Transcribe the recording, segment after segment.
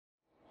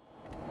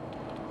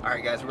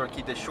Alright guys, we're going to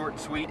keep this short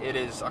and sweet. It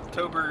is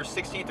October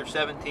 16th or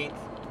 17th.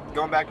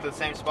 Going back to the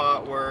same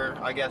spot where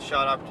I got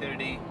shot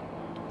opportunity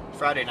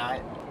Friday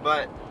night.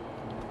 But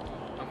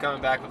I'm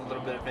coming back with a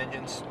little bit of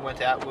vengeance. Went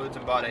to Atwoods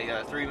and bought a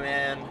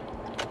 3-man,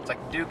 it's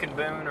like Duke and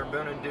Boone or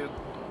Boone and Duke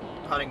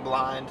hunting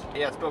blind.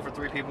 Yeah, it's built for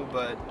 3 people,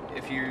 but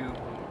if you've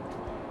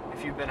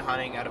been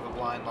hunting out of a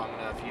blind long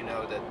enough, you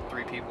know that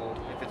 3 people,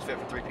 if it's fit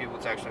for 3 people,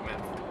 it's actually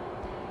meant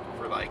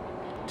for like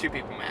 2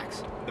 people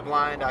max. The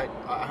blind I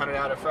hunted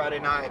out of Friday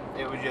night.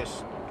 It was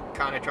just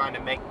kind of trying to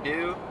make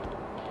do.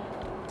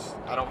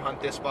 I don't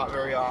hunt this spot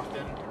very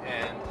often,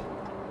 and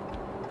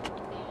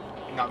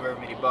not very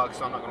many bucks,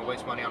 so I'm not going to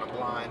waste money on a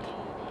blind.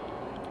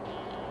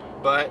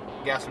 But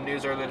got some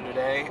news earlier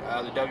today.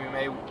 The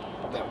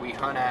WMA that we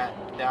hunt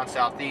at down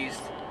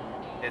southeast,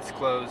 it's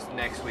closed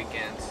next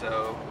weekend.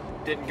 So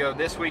didn't go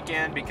this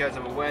weekend because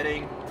of a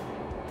wedding.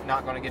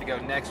 Not going to get to go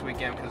next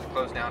weekend because it's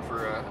closed down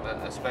for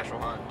a special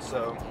hunt.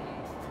 So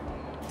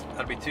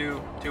that'll be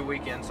two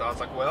weekends. So I was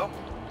like, well,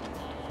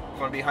 I'm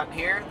going to be hunting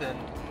here, then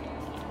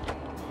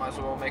might as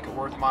well make it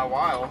worth my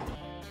while.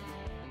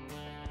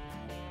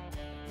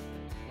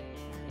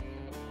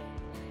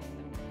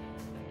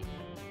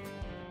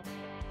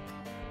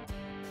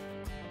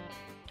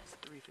 It's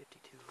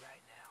 3:52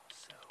 right now,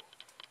 so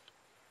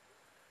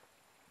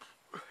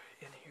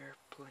in here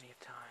plenty of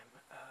time.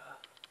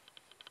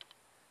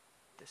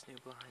 This new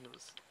blind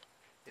was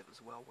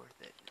well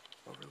worth it.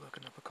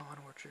 Overlooking the pecan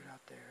orchard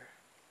out there.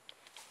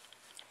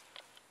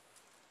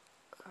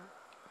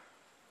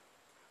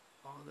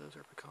 All of those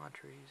are pecan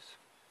trees.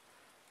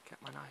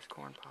 Got my nice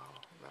corn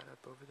pile right up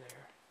over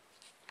there.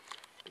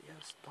 But yeah,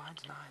 this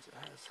blind's nice. It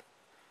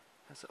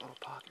has a little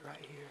pocket right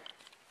here.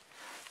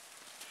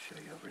 Show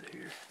you over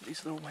here.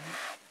 These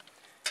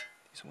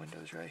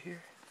windows right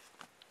here.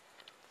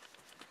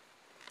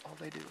 All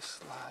they do is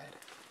slide.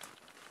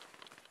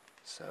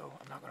 So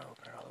I'm not going to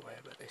open it all the way,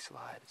 but they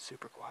slide. It's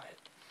super quiet.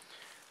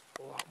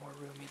 A lot more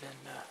roomy than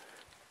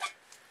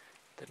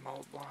my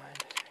old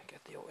blind.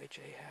 Got the old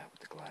HA hat with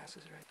the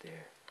glasses right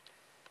there.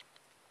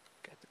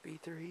 Got the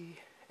B3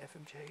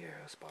 FMJ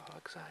Aero spot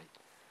hog sight.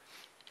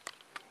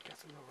 Got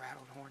some little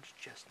rattled horns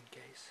just in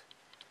case.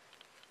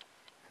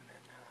 And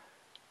then,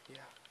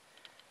 yeah.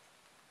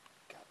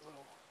 Got a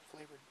little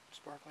flavored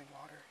sparkling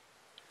water.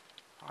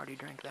 Already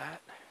drank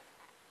that.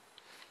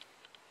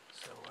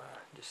 So,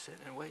 just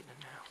sitting and waiting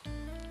now.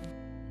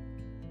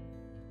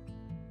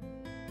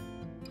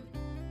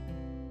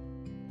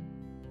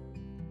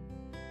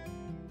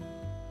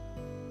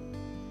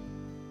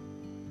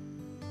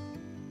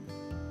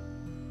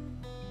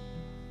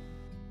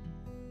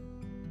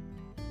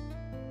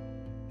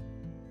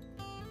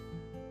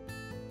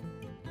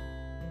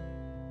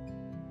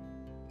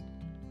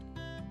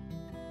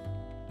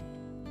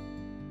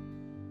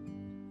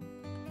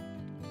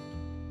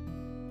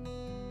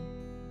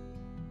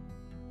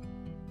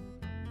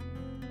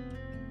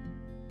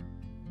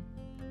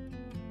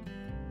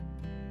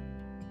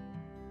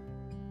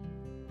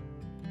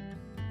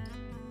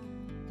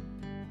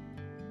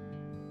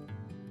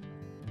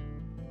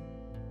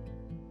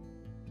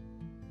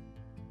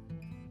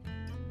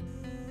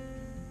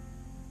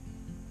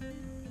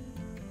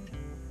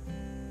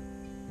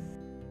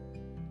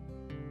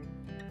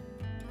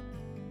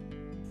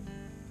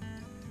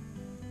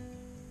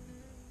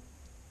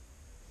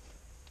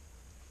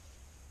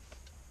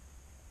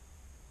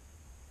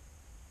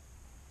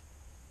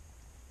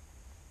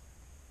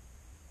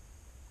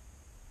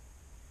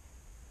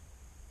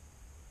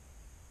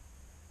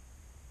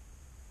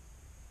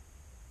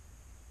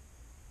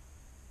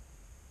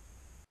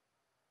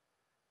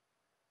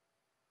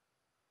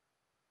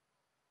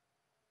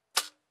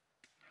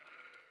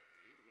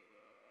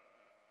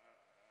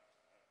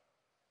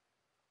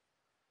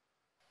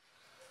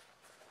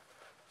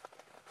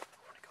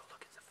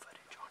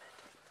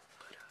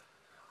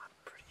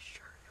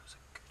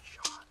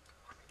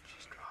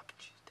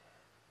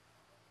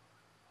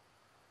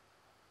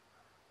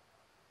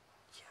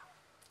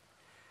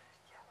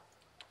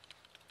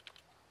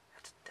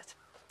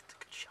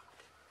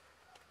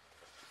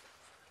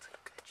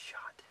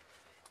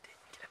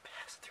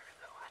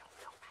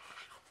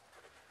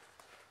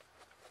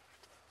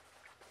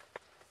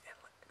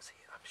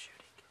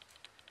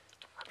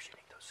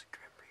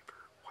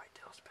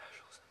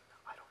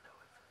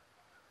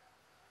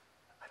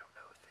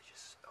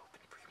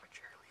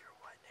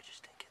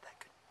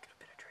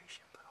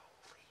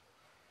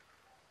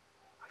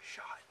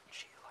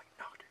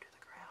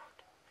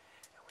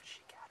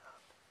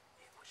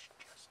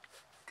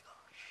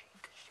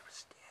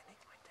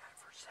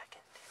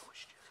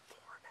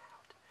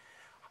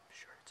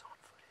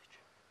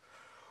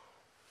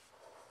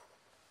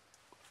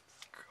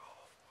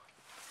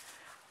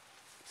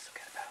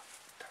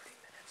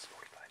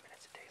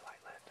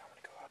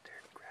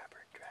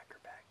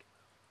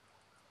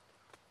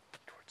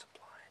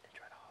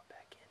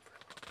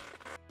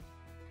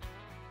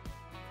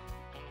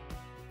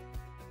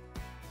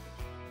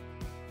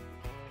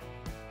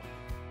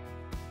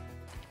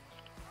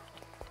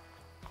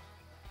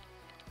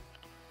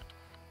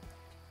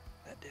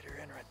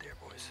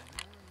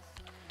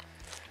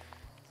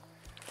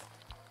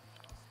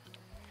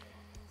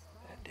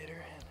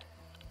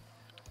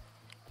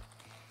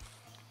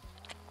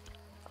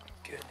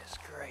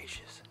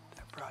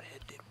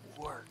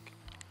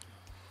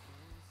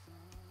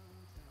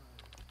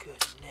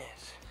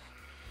 goodness.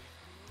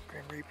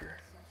 Grim Reaper,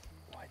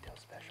 whitetail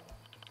special.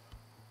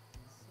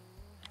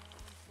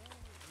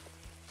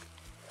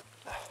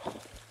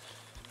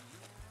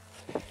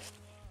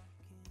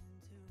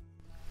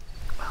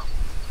 Well,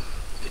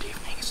 good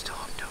evening. It's still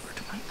October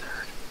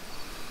 23rd.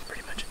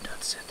 Pretty much a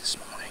dud set this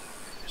morning.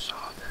 I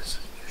saw this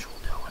usual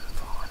doe and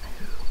fawn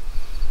who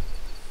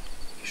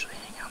usually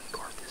hang out in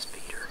Garth's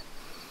feeder.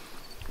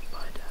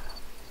 But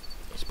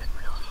it's been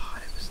real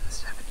hot. It was in the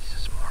 70s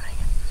this morning,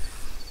 and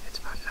it's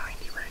about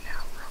 90 right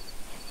now.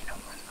 And you know,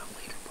 we're in the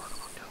later part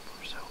of October,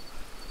 so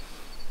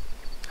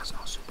that's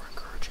not super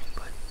encouraging,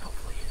 but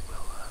hopefully it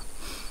will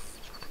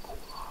sort of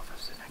cool off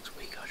as the next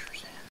week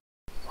ushers in.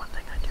 One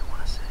thing I do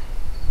want to say,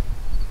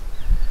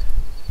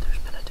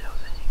 there's been a doe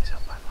that hangs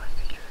out by my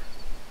feeder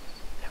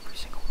every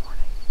single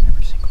morning,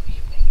 every single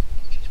evening,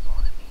 and she's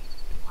blown at me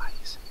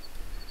twice.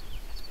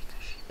 It's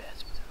because she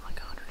beds within like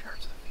 100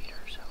 yards of the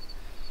feeder, so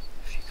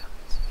if she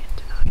comes in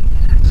tonight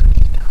and acts like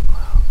she's gonna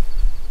blow,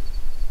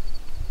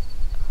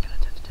 I'm gonna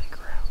have to take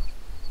her out.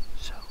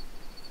 So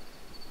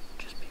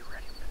just be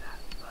ready for that.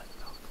 But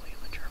hopefully a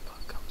mature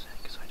buck comes in,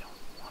 because I don't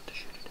want to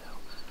shoot a doe.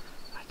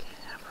 I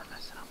can't have her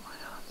messing up my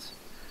hunts,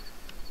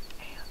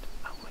 and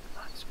I wouldn't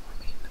mind some more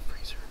meat in the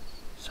freezer.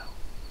 So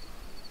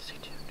stay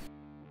tuned.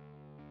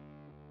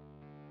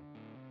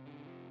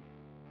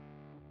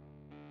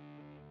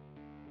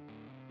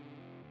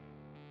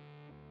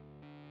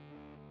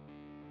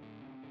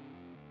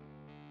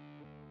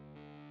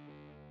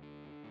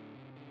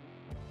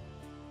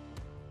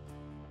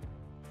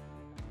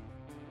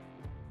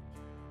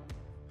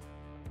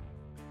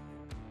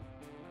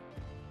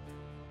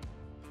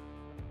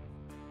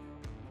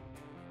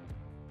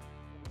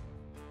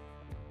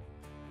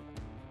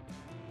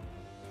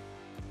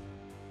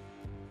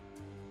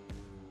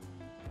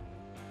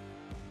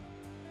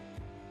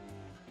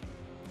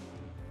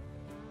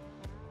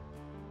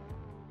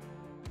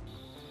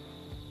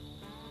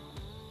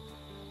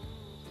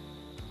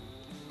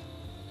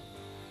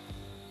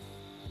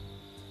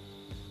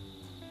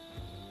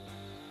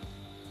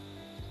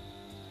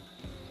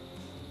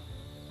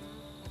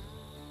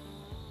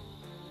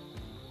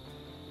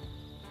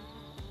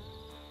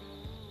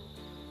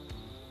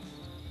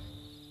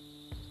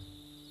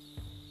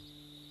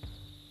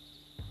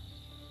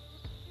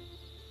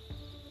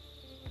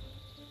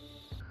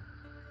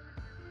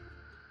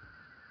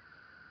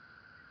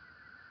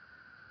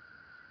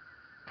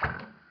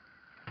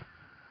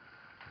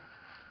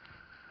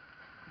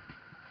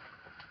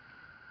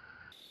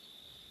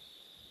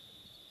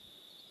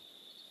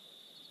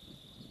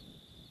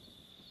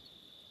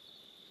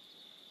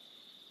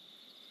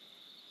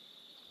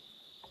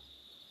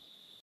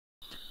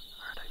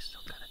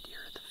 Still got a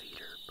deer at the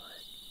feeder, but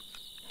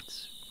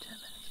it's 10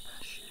 minutes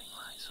past shooting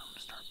light, so I'm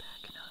gonna start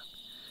packing up,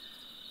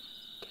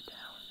 get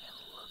down and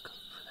look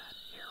for that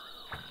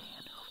arrow,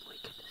 and hopefully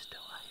get this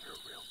doe out here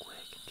real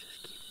quick and just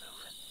keep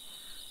moving.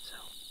 So,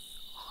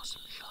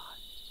 awesome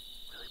shot.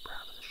 Really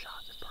proud of the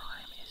shot. The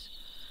prime is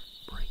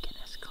breaking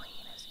as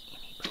clean as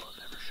any bow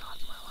I've ever shot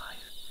in my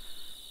life.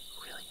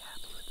 Really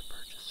happy with the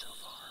purchase so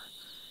far.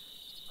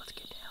 Let's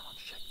get down,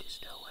 let's check this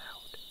doe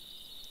out.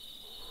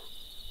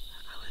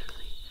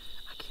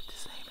 I get the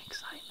same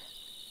excitement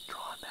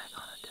drawing back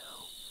on a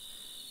doe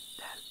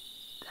that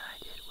I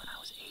did when I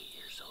was 8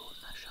 years old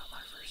and I shot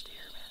my first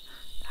deer, man.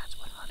 That's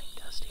what hunting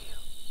does to you.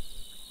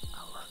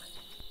 I love it.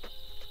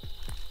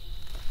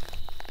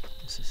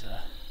 This is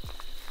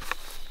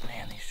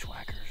man, these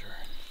schwackers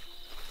are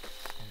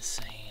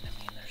insane. I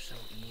mean, they're so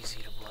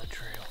easy to blood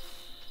trail.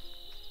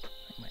 I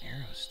think my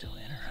arrow's still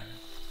in her.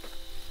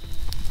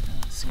 I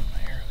haven't seen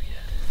my arrow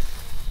yet.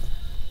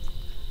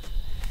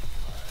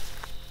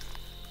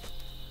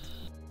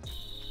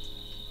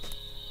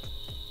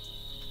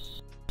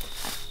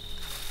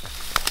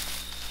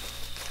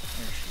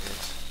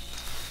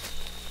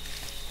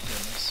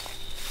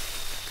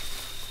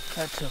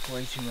 That took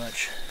way too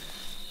much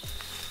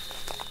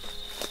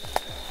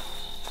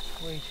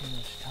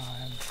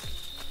time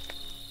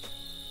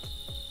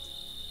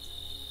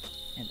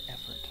and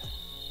effort.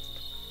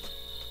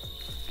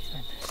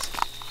 Goodness.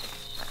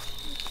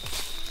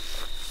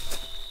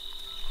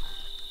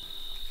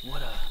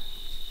 What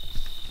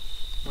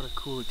a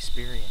cool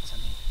experience. I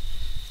mean,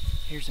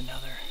 here's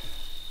another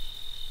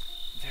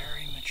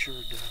very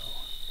mature doe.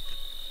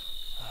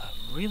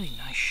 Really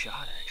nice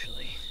shot,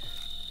 actually.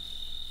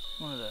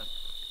 One of the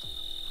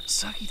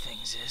sucky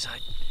things is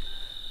I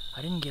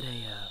didn't get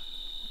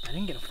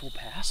a full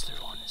pass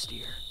through on this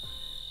deer.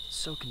 It's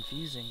so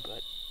confusing,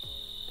 but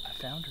I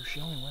found her. She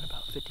only went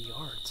about 50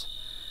 yards,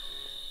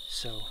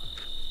 so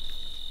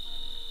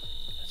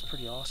that's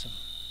pretty awesome.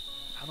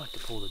 I'd like to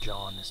pull the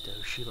jaw on this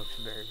doe. She looks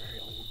very, very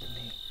old to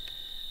me,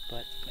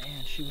 but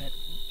man, she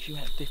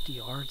went 50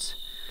 yards.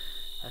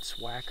 That's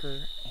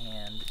Whacker,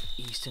 and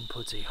Easton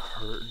puts a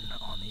hurtin'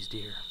 on these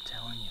deer. I'm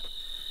telling you.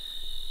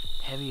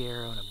 Heavy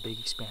arrow and a big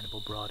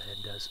expandable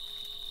broadhead does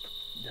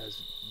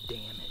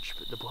damage,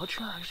 but the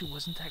bloodshot actually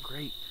wasn't that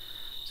great,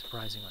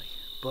 surprisingly.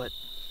 But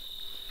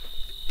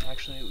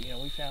actually, you know,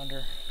 we found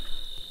her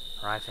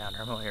or I found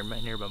her. I'm in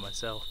here by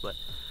myself, but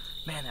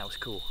man, that was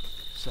cool.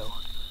 So,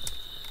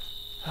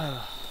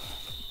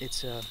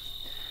 it's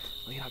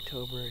late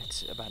October.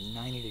 It's about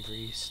 90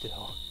 degrees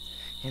still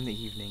in the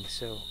evening.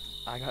 So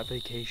I got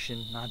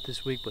vacation, not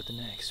this week, but the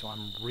next. So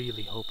I'm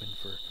really hoping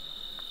for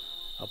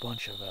a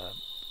bunch of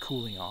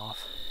cooling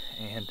off,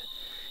 and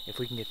if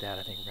we can get that,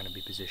 I think we're going to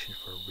be positioned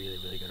for a really,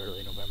 really good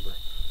early November.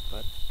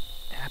 But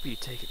happy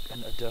to take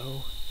a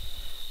doe.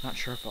 Not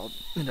sure if I'll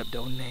end up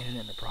donating it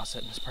in the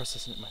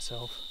processing it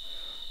myself.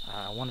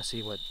 I want to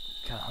see what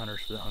kind of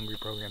hunters for the Hungry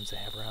programs they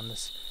have around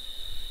this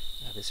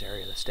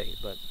area of the state.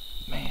 But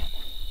man,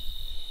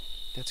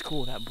 that's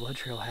cool. That blood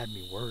trail had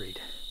me worried.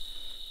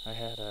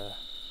 I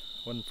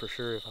wasn't for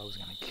sure if I was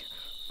going to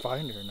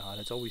find her or not.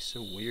 It's always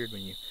so weird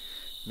when you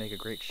make a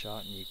great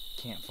shot and you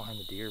can't find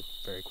the deer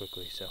very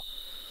quickly. So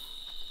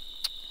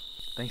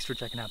thanks for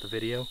checking out the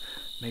video.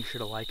 Make sure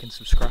to like and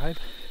subscribe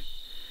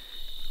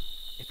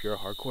if you're a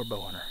hardcore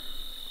bow hunter.